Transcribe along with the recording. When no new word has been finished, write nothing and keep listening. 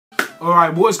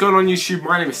Alright, what is going on YouTube?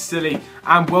 My name is Silly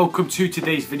and welcome to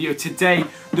today's video. Today,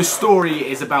 the story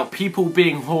is about people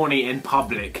being horny in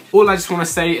public. All I just want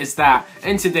to say is that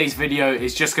in today's video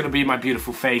is just going to be my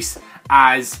beautiful face,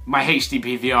 as my HD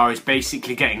PVR is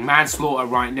basically getting manslaughter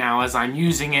right now as I'm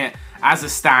using it as a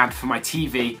stand for my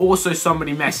TV. Also,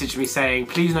 somebody messaged me saying,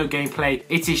 please no gameplay,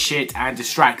 it is shit and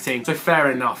distracting. So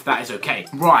fair enough, that is okay.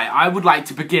 Right, I would like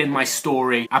to begin my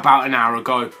story about an hour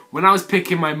ago when I was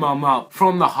picking my mum up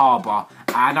from the harbour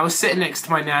and I was sitting next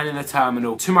to my nan in the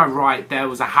terminal. To my right, there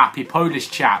was a happy Polish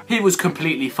chap. He was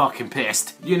completely fucking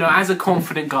pissed. You know, as a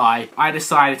confident guy, I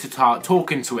decided to start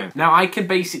talking to him. Now, I can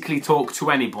basically talk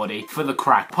to anybody for the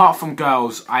crack, apart from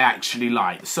girls I actually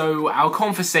like. So our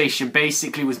conversation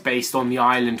basically was based on the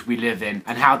island we live in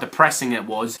and how depressing it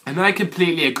was, and I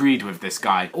completely agreed with this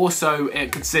guy. Also,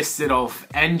 it consisted of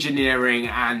engineering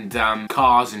and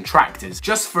cars and tractors.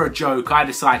 Just for a joke, I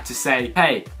decided to say,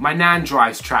 hey, my nan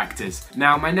drives tractors.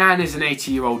 Now, my nan is an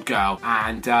 80-year-old girl,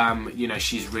 and, you know,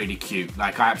 she's really cute.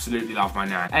 Like, I absolutely love my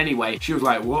nan. Anyway, she was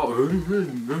like,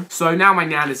 what? So now my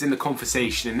nan is in the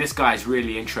conversation, and this guy's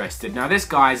really interested. Now, this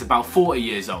guy is about 40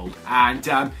 years old,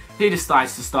 and, he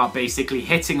decides to start basically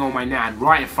hitting on my nan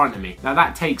right in front of me. Now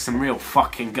that takes some real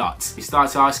fucking guts. He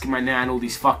starts asking my nan all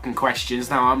these fucking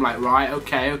questions. Now I'm like, right,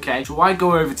 okay. So I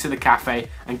go over to the cafe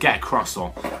and get a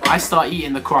croissant. I start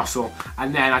eating the croissant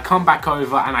and then I come back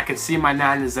over and I can see my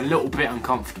nan is a little bit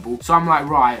uncomfortable. So I'm like,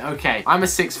 right, okay. I'm a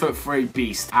 6'3"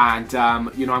 beast and,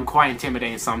 you know, I'm quite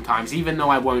intimidating sometimes, even though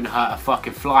I won't hurt a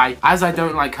fucking fly, as I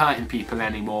don't like hurting people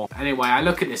anymore. Anyway, I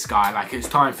look at this guy like it's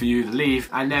time for you to leave,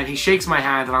 and then he shakes my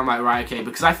hand and I'm like, right, okay,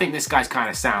 because I think this guy's kind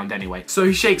of sound anyway. So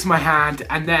he shakes my hand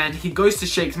and then he goes to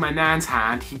shake my nan's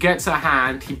hand. He gets her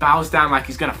hand, he bows down like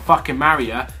he's gonna fucking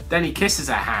marry her, then he kisses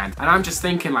her hand. And I'm just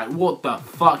thinking like, what the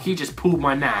fuck? He just pulled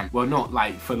my nan. Well, not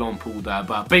like full on pulled her,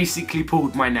 but basically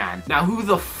pulled my nan. Now who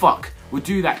the fuck would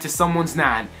do that to someone's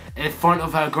nan in front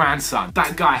of her grandson?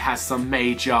 That guy has some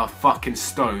major fucking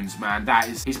stones, man.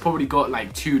 He's probably got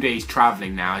like 2 days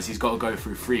traveling now, as he's got to go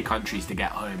through 3 countries to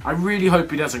get home. I really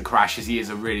hope he doesn't crash, as he is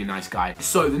a really nice guy.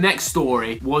 So the next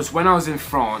story was when I was in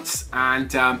France,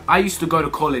 and I used to go to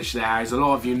college there, as a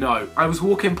lot of you know. I was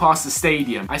walking past the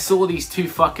stadium. I saw these 2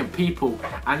 fucking people,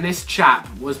 and this chap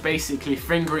was basically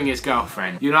fingering his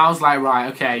girlfriend. You know, I was like,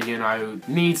 right, okay, you know,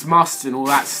 needs must and all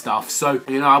that stuff. So,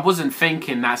 you know, I wasn't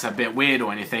thinking that's a bit weird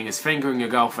or anything, as fingering your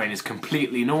girlfriend is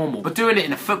completely normal. But doing it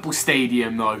in a football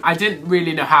stadium though, I didn't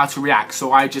really know how to react,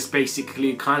 so I just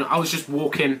basically I was just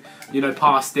walking, you know,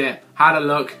 past it, had a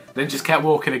look, then just kept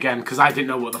walking again because I didn't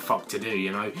know what the fuck to do,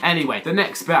 you know. Anyway, the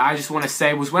next bit I just want to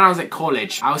say was when I was at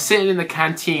college, I was sitting in the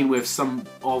canteen with some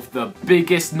of the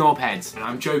biggest knobheads, and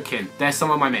I'm joking, they're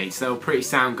some of my mates, they were pretty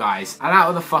sound guys, and out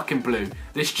of the fucking blue,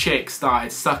 this chick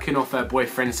started sucking off her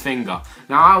boyfriend's finger.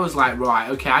 Now I was like, right,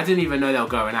 okay, I didn't even know they were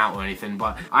going out or anything,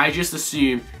 but I just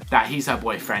assumed that he's her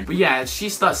boyfriend. But yeah, she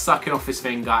starts sucking off his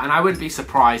finger, and I wouldn't be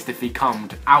surprised if he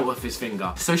cummed out of his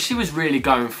finger. So she was really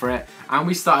going for it, and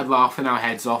we started laughing our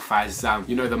heads off as,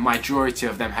 you know, the majority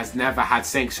of them has never had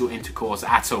sexual intercourse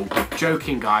at all.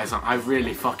 Joking, guys, I've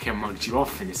really fucking mugged you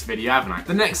off in this video, haven't I?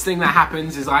 The next thing that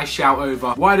happens is I shout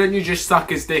over, why don't you just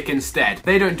suck his dick instead?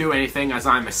 They don't do anything, as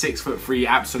I'm a 6'3"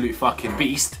 absolute fucking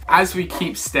beast. As we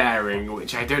keep staring,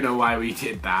 which I don't know why we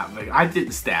did that, like, I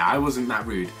didn't stare, I wasn't that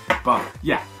rude, but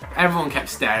yeah. Everyone kept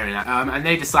staring at and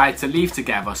they decided to leave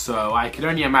together, so I can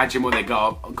only imagine what they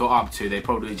got up to. They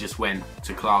probably just went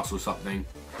to class or something.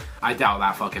 I doubt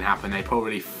that fucking happened. They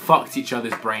probably fucked each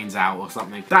other's brains out or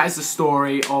something. That is the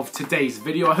story of today's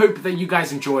video. I hope that you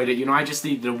guys enjoyed it. You know, I just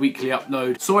needed a weekly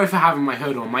upload. Sorry for having my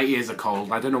hood on. My ears are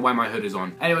cold. I don't know why my hood is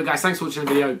on. Anyway, guys, thanks for watching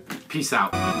the video. Peace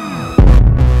out.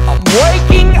 I'm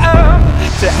waking up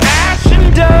to ash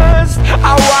and dust.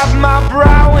 I wipe my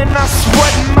brow and I swear